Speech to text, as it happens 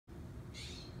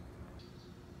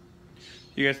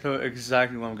You guys know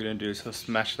exactly what I'm gonna do, so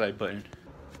smash the like button.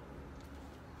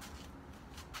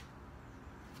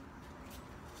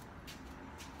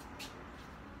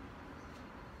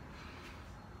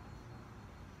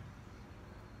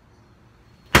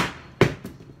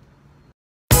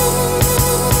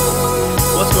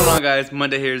 What's going on, guys?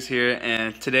 Monday Here's here,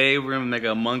 and today we're gonna make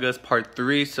Among Us Part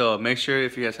 3. So make sure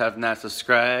if you guys have not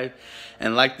subscribed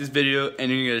and like this video,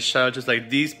 and you're gonna get a shout out just like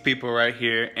these people right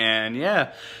here. And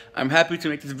yeah, I'm happy to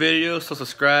make this video, so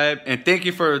subscribe, and thank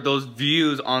you for those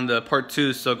views on the Part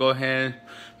 2. So go ahead,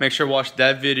 make sure to watch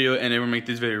that video, and then we'll make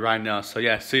this video right now. So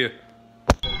yeah, see you.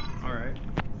 All right.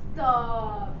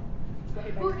 Stop.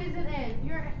 Who isn't in?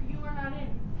 You are not in.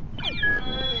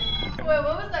 Wait, what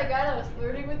was that guy that was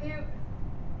flirting with you?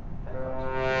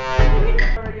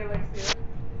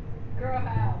 Girl,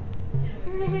 how?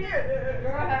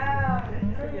 Girl, how?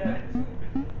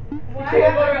 Why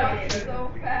are you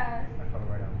so fast?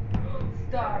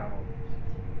 Stop.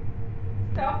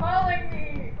 Stop following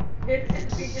me. It's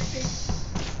pink, it's pink.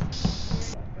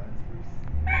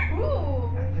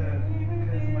 Ooh.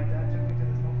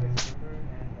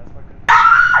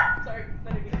 Sorry,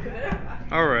 let me do that.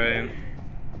 All right.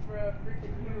 Bro,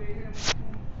 freaking you.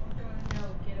 No,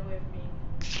 get away from me.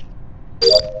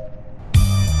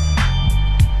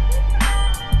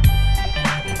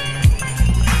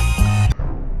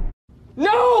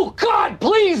 No! God,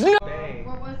 please, no!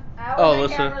 Oh,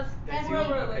 Alyssa.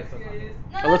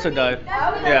 Alyssa died.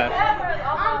 Yeah.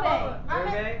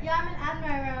 Yeah, I'm in admin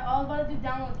right now. I was about to do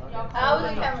downloads. Y'all call me. I was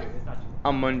in cameras.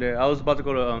 On Monday, I was about to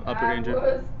go to Upper Angel. I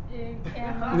was in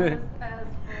cameras as well.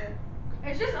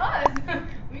 It's just us.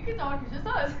 We can talk. It's just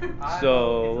us.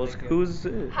 So, who's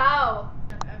it? How?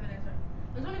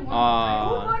 There's only one.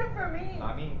 Who voted for me?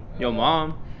 Not me. Your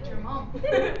mom. Your mom.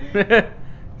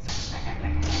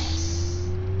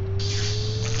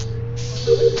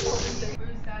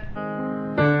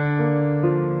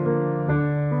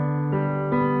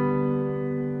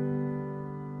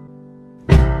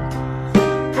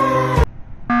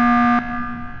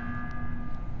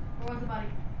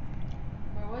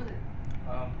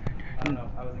 I don't know.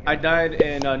 I died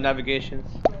in navigations.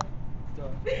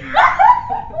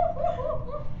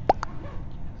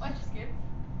 Why'd you skip?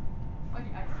 Why'd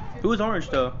you skip? Who was orange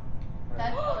though?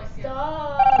 That's Alexia.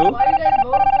 Stop! Who? Why you guys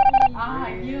voting for me? I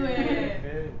knew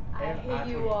it. I hate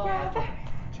you all. I was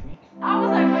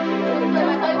like, what you doing? I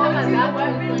thought you had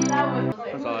weapons. That was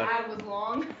That's all I was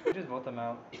long. Just vote them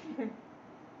out. Wait,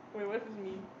 what does this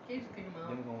mean? You just kick him out.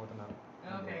 Then we're gonna vote them out.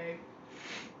 Okay.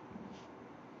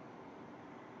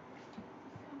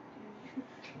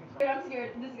 Wait, I'm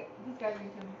scared. This guy's gonna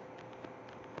kill me.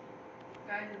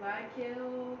 Guys, if I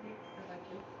kill,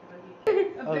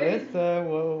 Alyssa,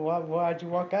 why'd you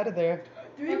walk out of there?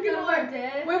 Three people are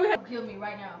dead. Wait, wait. Kill me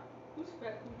right now. Who's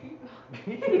fat cookie?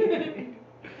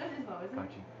 That's his fault, isn't it?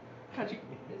 Kachi.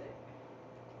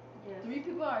 Yes. Three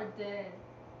people are dead.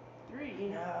 Three.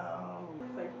 No.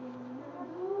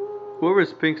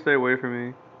 Whoever's pink, stay away from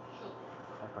me.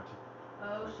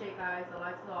 Oh shit, guys, the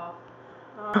lights is off.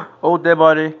 Oh, dead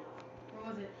body.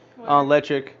 Where was it?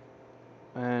 Electric.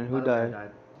 And who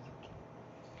died?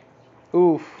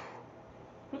 Oof.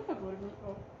 Who the fuck voted for me?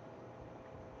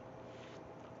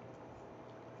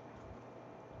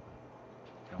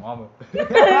 Oh. Mama.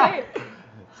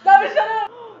 Stop it, shut up!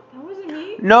 That wasn't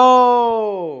me?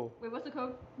 No! Wait, what's the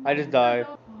code? I just died.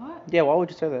 What? Yeah, why would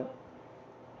you say that?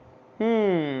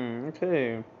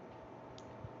 Okay.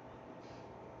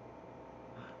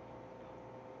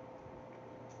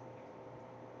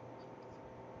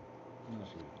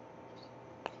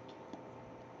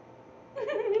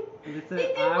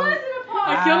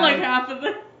 I killed like half of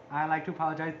them. I like to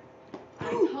apologize. I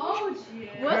told you.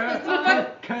 What's the code?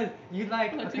 Cause you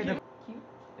like What's okay the the. Q?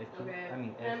 Okay. I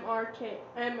mean MRQ.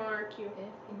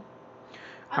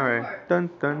 Alright. Dun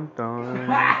dun dun.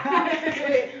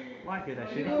 Why did that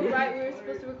You shit? were right, we were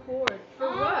supposed to record. For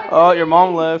what? Oh, your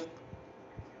mom left.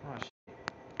 Oh shit.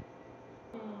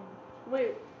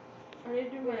 Wait, I need to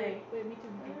do my. Wait, me too.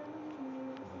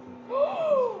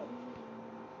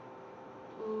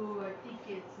 Ooh, I think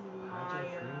it's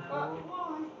Maya.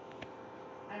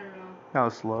 I don't know. That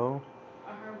was slow. I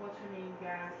heard what's her name,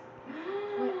 gas.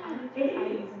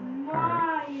 It's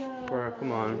Maya. Bro,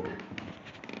 come on.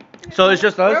 So it's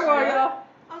just us? Where were y'all?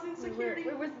 I was in security.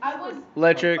 I was.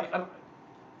 Electric.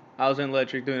 I was in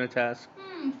electric doing a task.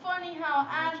 Funny how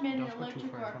admin and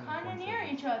electric are kind of near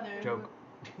each other. Joke.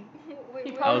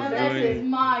 He I was Unless doing- it's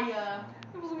Maya.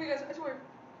 It was me, guys. I swear.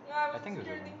 I think it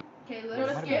was Okay, Okay, Might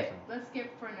let's have skip. been Let's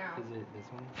skip for now. Is it this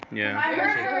one? Yeah. I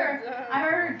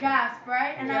heard her gasp,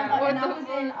 right? And Yeah. I was What in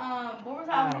the what was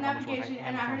I was in navigation,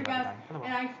 and I heard her gasp,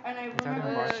 and I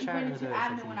remember she pointed to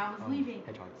admin when I was leaving.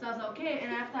 So I was like, okay,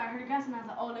 and after I heard her gasp, and I was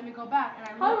like, oh, let me go back, and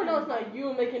I How looked. do we know it's not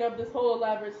you making up this whole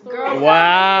elaborate story? Girl.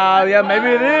 Wow. Yeah, maybe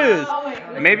it is. Oh,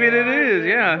 wait, Maybe it is.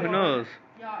 Yeah. Who knows?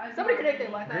 Y'all, Somebody connected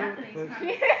Wi-Fi. Anthony's kind of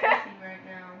stressing right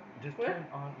now. Just What? turn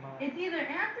on my. It's either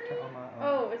Anthony. Turn on my.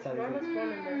 Oh, it's cellular- Mama's phone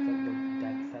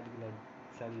number.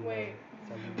 cellular- Wait.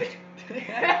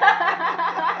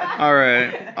 All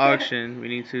right. Auction. We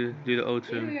need to do the Ew,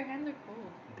 O2. your hands are cold.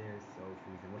 They're so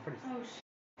freezing. What for this? Oh shit.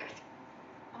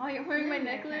 Oh, you're wearing my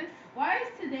necklace? Why is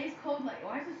today's code like?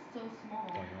 Why is it so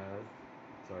small?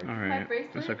 Sorry. All My right.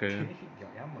 bracelet? That's okay.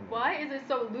 Yeah, I'm Why is it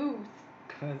so loose?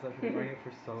 Because I've been wearing it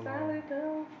for so long. Sorry,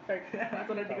 girl. Sorry, that's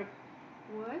what I think of.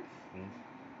 What? Me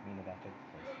in the bathroom.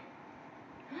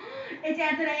 It's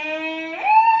Anthony.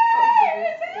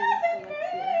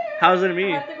 How's it I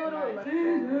me? have to go to Alexa.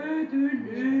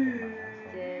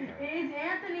 It's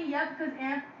Anthony. Yep,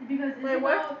 because because Wait,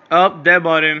 what? Up, dead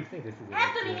bottom.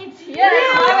 Anthony, it's you.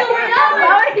 Yes.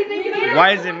 Why would he think it is?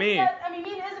 Why is it me? I mean,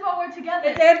 me and Isabel were together.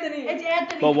 It's Anthony. It's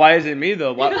Anthony. But why is it me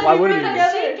though? Why would it be me?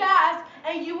 Because she gasped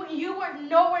and you were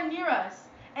nowhere near us.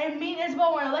 And me and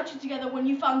Isabel were in electric together when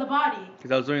you found the body.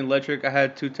 Because I was doing electric. I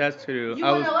had 2 tests to do. You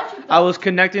I were was in electric though. I was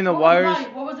connecting the Where wires.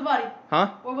 was the body?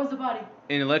 Huh? Where was the body?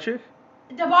 In electric?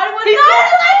 The body was not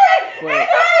electric! Wait.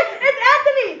 It's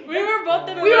Anthony! We were both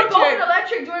in We were both in electric.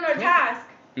 electric during our task.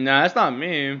 Nah, that's not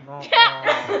me.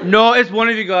 No. No, it's one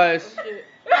of you guys.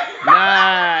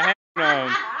 Nah, heck no.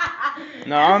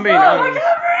 No, I'm being honest.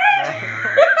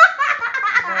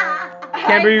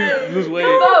 Can't breathe, lose weight.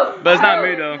 But it's not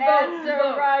me though. And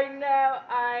so right now,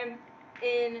 I'm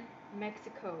in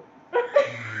Mexico.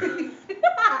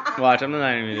 Watch, I'm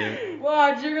not even doing it.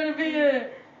 Watch, you're gonna be in.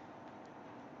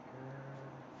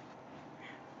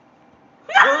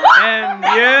 And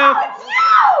yeah. It's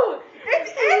you!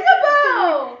 It's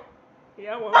Isabel!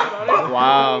 Yeah, what about it?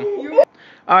 Wow.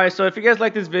 Alright, so if you guys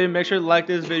like this video, make sure to like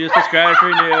this video, subscribe if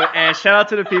you're new, and shout out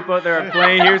to the people that are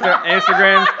playing. Here's their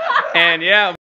Instagrams. And yeah.